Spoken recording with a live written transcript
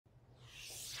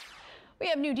We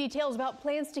have new details about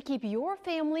plans to keep your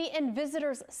family and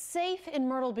visitors safe in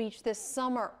Myrtle Beach this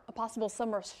summer. A possible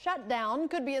summer shutdown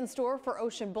could be in store for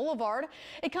Ocean Boulevard.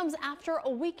 It comes after a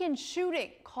weekend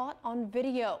shooting caught on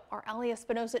video. Our Ali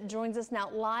Espinosa joins us now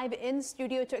live in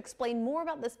studio to explain more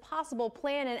about this possible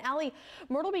plan. And Ali,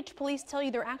 Myrtle Beach Police tell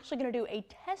you they're actually going to do a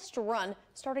test run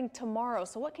starting tomorrow.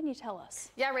 So what can you tell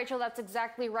us? Yeah, Rachel, that's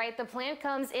exactly right. The plan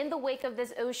comes in the wake of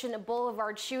this Ocean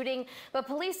Boulevard shooting. But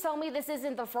police tell me this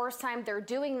isn't the first time they're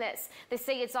doing this. They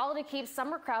say it's all to keep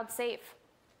summer crowds safe.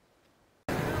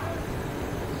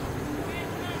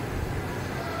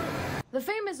 The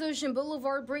famous Ocean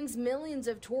Boulevard brings millions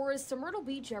of tourists to Myrtle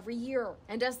Beach every year.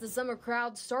 And as the summer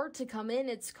crowds start to come in,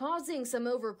 it's causing some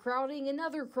overcrowding and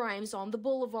other crimes on the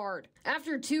boulevard.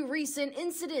 After two recent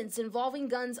incidents involving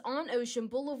guns on Ocean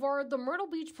Boulevard, the Myrtle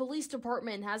Beach Police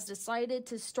Department has decided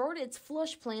to start its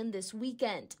flush plan this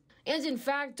weekend. And in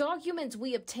fact, documents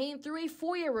we obtained through a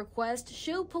FOIA request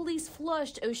show police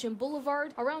flushed Ocean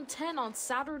Boulevard around 10 on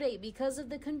Saturday because of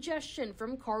the congestion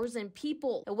from cars and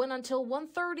people. It went until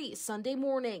 1:30 Sunday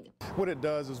morning. What it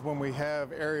does is when we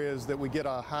have areas that we get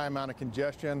a high amount of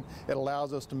congestion, it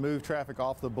allows us to move traffic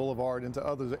off the boulevard into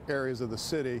other areas of the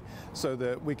city so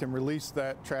that we can release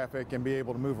that traffic and be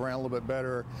able to move around a little bit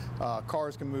better.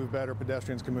 Cars can move better,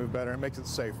 pedestrians can move better, and it makes it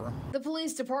safer. The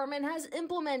police department has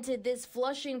implemented this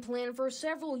flushing plan for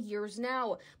several years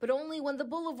now, but only when the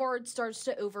boulevard starts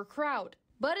to overcrowd.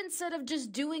 But instead of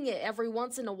just doing it every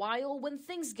once in a while when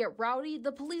things get rowdy,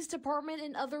 the police department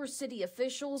and other city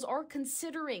officials are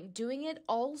considering doing it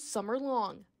all summer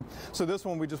long. So this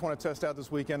one we just want to test out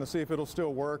this weekend to see if it'll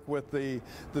still work with the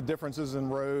differences in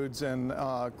roads and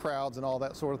crowds and all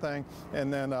that sort of thing,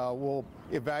 and then we'll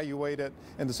evaluate it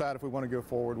and decide if we want to go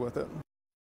forward with it.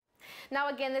 Now,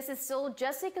 again, this is still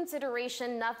just a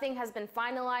consideration. Nothing has been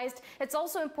finalized. It's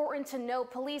also important to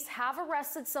note police have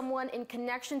arrested someone in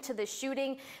connection to the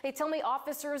shooting. They tell me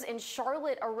officers in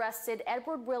Charlotte arrested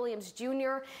Edward Williams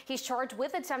Jr. He's charged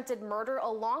with attempted murder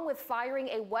along with firing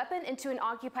a weapon into an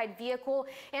occupied vehicle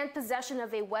and possession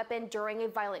of a weapon during a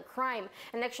violent crime.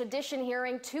 An extradition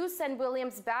hearing to send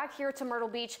Williams back here to Myrtle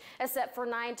Beach is set for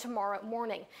 9 tomorrow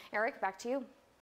morning. Eric, back to you.